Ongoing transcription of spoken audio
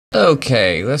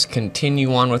Okay, let's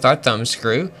continue on with our thumb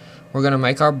screw. We're going to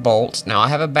make our bolts. Now I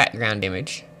have a background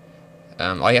image.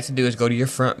 All you have to do is go to your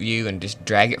front view and just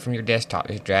drag it from your desktop.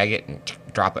 Just drag it and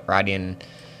drop it right in.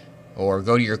 Or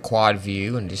go to your quad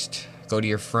view and just go to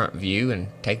your front view and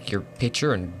take your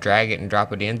picture and drag it and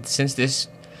drop it in. Since this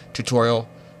tutorial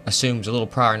assumes a little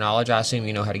prior knowledge, I assume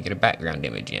you know how to get a background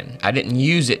image in. I didn't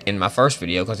use it in my first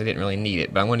video because I didn't really need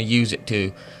it, but I'm going to use it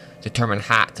to determine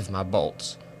height of my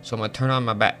bolts. So I'm going to turn on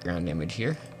my background image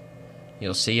here.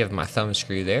 You'll see of my thumb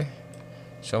screw there.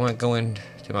 So I'm going to go into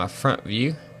my front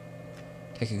view.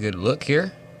 Take a good look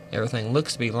here. Everything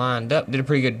looks to be lined up. Did a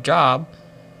pretty good job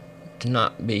to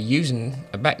not be using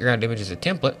a background image as a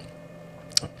template.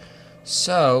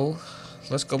 So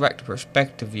let's go back to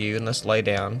perspective view and let's lay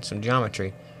down some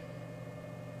geometry.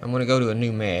 I'm going to go to a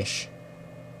new mesh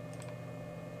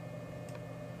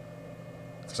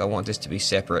because I want this to be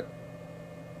separate.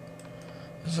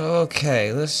 So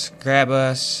okay, let's grab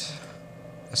us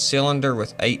a cylinder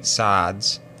with 8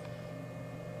 sides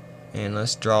and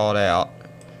let's draw it out.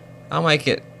 I'll make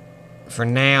it for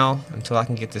now until I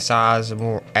can get the size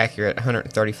more accurate,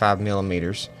 135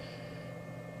 millimeters.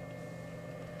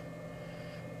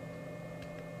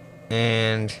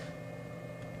 And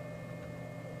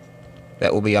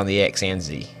that will be on the X and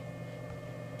Z.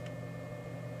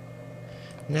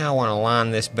 Now I want to line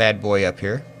this bad boy up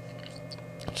here.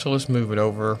 So let's move it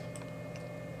over.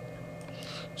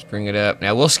 Let's bring it up.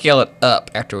 Now we'll scale it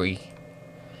up after we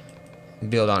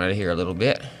build on it here a little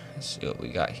bit. Let's see what we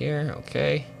got here.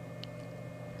 Okay.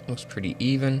 Looks pretty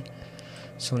even.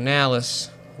 So now let's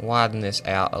widen this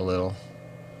out a little.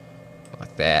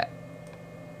 Like that.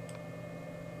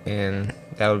 And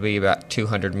that would be about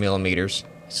 200 millimeters.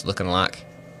 It's looking like.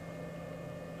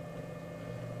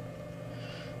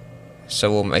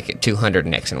 So we'll make it 200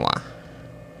 in X and Y.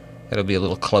 That'll be a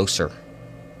little closer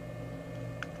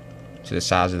to the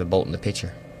size of the bolt in the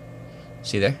picture.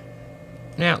 See there?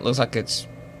 Now it looks like it's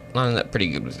lining up pretty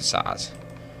good with the size.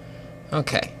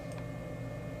 Okay.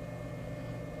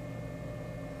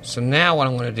 So now what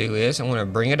I'm going to do is I'm going to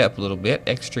bring it up a little bit,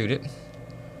 extrude it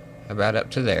about up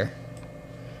to there.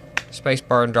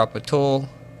 Spacebar and drop a tool.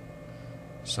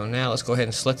 So now let's go ahead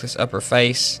and select this upper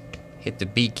face. Hit the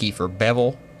B key for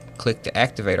bevel. Click to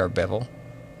activate our bevel.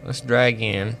 Let's drag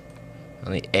in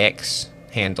on the X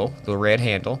handle, the red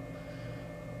handle,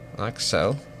 like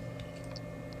so.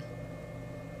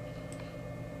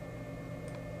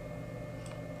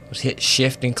 Let's hit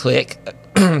shift and click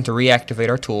to reactivate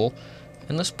our tool,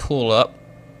 and let's pull up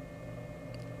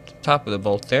the top of the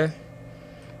bolt there,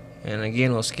 and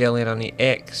again we'll scale in on the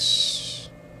X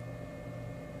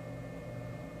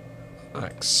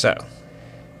like so.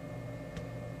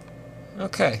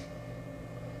 Okay,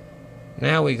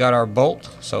 now we got our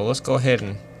bolt, so let's go ahead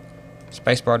and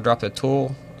spacebar drop the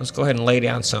tool. Let's go ahead and lay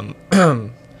down some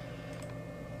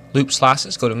loop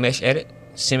slices. Go to mesh edit,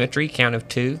 symmetry, count of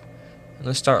 2, and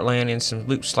let's start laying in some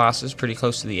loop slices pretty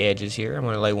close to the edges here. I'm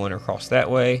going to lay one across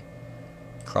that way,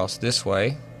 across this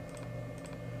way,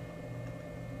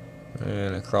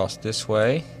 and across this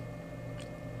way.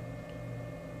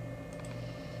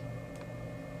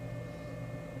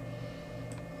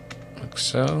 Like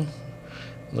so.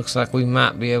 Looks like we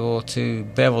might be able to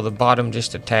bevel the bottom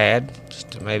just a tad,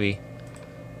 just to maybe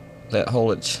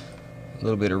hold it a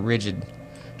little bit of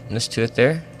rigidness to it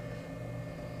there.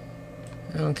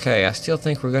 Okay, I still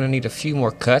think we're going to need a few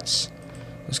more cuts.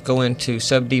 Let's go into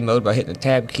sub D mode by hitting the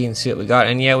tab key and see what we got.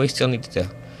 And yeah, we still need to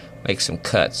make some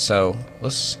cuts. So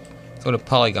let's go to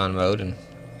polygon mode and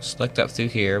select up through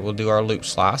here. We'll do our loop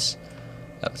slice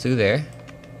up through there,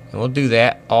 and we'll do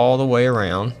that all the way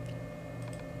around.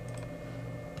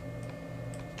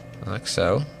 Like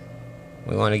so.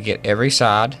 We want to get every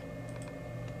side.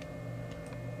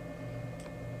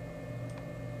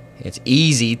 It's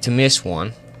easy to miss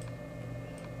one,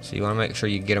 so you want to make sure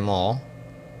you get them all.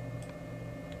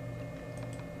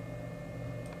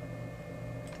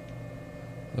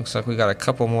 Looks like we got a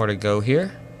couple more to go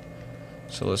here,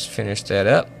 so let's finish that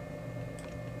up.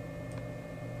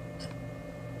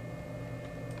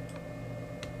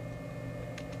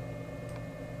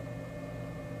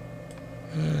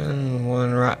 And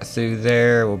one right through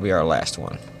there will be our last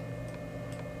one.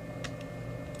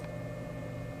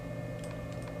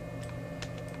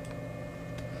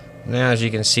 Now as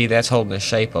you can see, that's holding the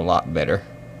shape a lot better.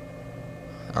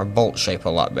 Our bolt shape a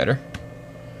lot better.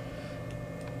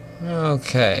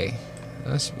 Okay,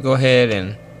 let's go ahead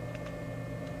and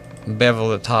bevel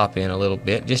the top in a little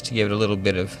bit just to give it a little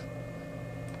bit of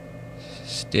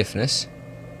stiffness.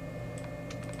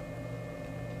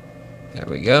 There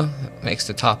we go. That makes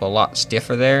the top a lot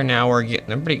stiffer there. Now we're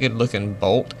getting a pretty good looking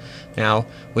bolt. Now,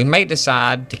 we may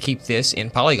decide to keep this in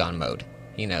polygon mode.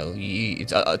 You know,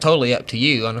 it's totally up to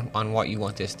you on what you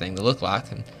want this thing to look like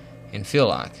and feel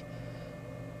like.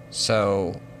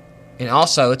 So, and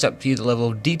also it's up to you the level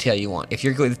of detail you want. If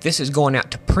this is going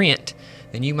out to print,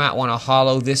 then you might want to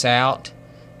hollow this out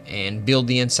and build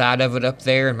the inside of it up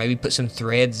there and maybe put some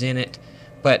threads in it.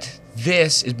 But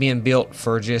this is being built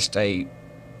for just a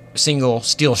single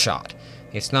still shot.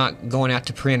 It's not going out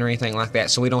to print or anything like that,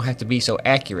 so we don't have to be so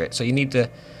accurate. So you need to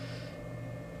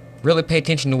really pay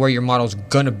attention to where your model's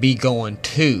gonna be going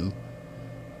to,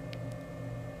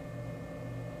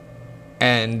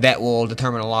 and that will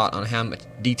determine a lot on how much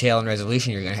detail and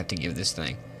resolution you're gonna have to give this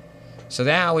thing. So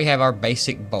now we have our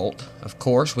basic bolt. Of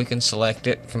course, we can select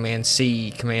it, Command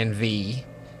C, Command V,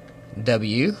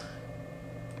 W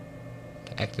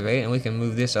to activate it, and we can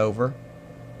move this over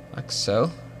like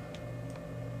so.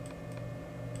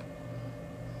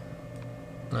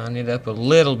 Line it up a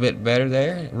little bit better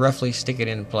there. Roughly stick it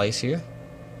in place here.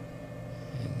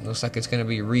 It looks like it's going to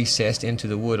be recessed into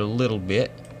the wood a little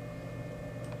bit.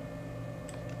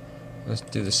 Let's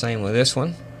do the same with this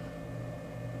one.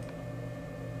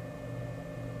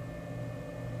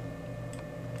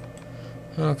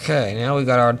 Okay, now we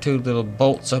got our two little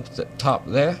bolts up at the top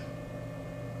there.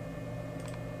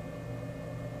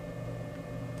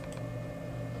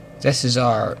 This is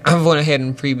our, I went ahead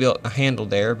and pre-built a handle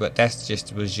there, but that's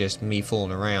was just me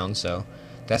fooling around, so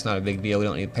that's not a big deal. We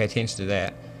don't need to pay attention to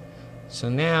that. So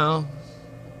now,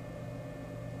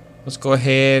 let's go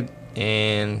ahead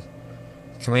and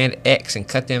Command X and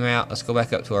cut them out. Let's go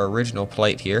back up to our original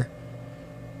plate here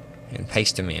and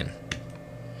paste them in.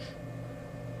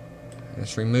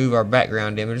 Let's remove our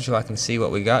background image so I can see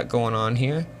what we got going on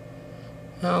here.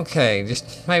 Okay,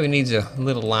 just maybe needs a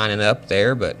little lining up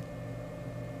there, but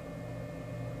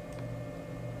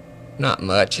not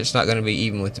much. It's not going to be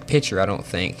even with the picture, I don't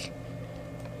think,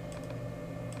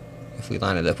 if we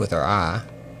line it up with our eye.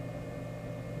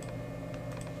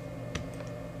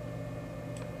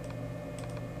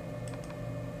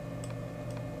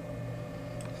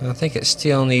 I think it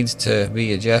still needs to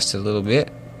be adjusted a little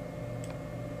bit.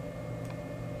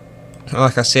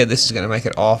 Like I said, this is going to make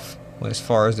it off as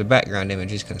far as the background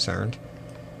image is concerned,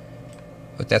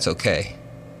 but that's okay,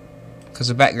 because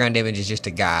the background image is just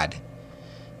a guide.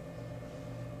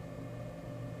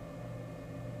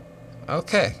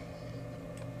 Okay,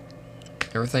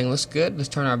 everything looks good. Let's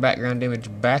turn our background image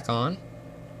back on.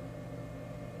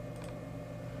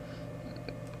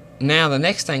 Now the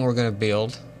next thing we're going to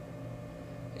build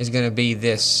is going to be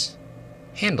this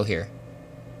handle here,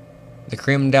 the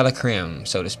creme de la creme,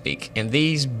 so to speak. And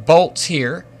these bolts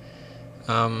here,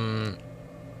 we're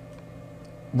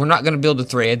not going to build the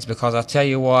threads, because I'll tell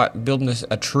you what, building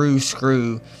a true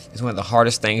screw is one of the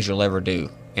hardest things you'll ever do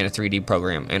in a 3D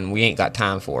program, and we ain't got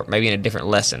time for it. Maybe in a different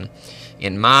lesson.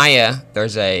 In Maya,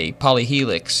 there's a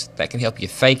polyhelix that can help you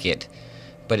fake it,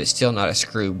 but it's still not a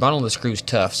screw. Bundling the screw's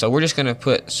tough, so we're just going to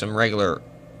put some regular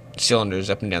cylinders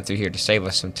up and down through here to save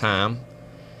us some time.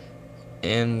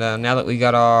 And now that we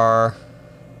got our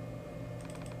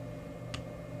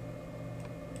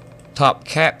top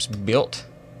caps built,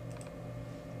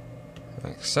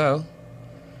 like so,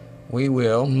 we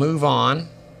will move on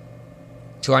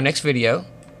to our next video.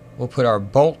 We'll put our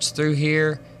bolts through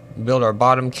here, build our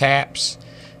bottom caps,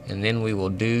 and then we will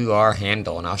do our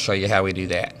handle, and I'll show you how we do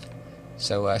that.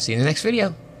 So see you in the next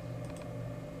video.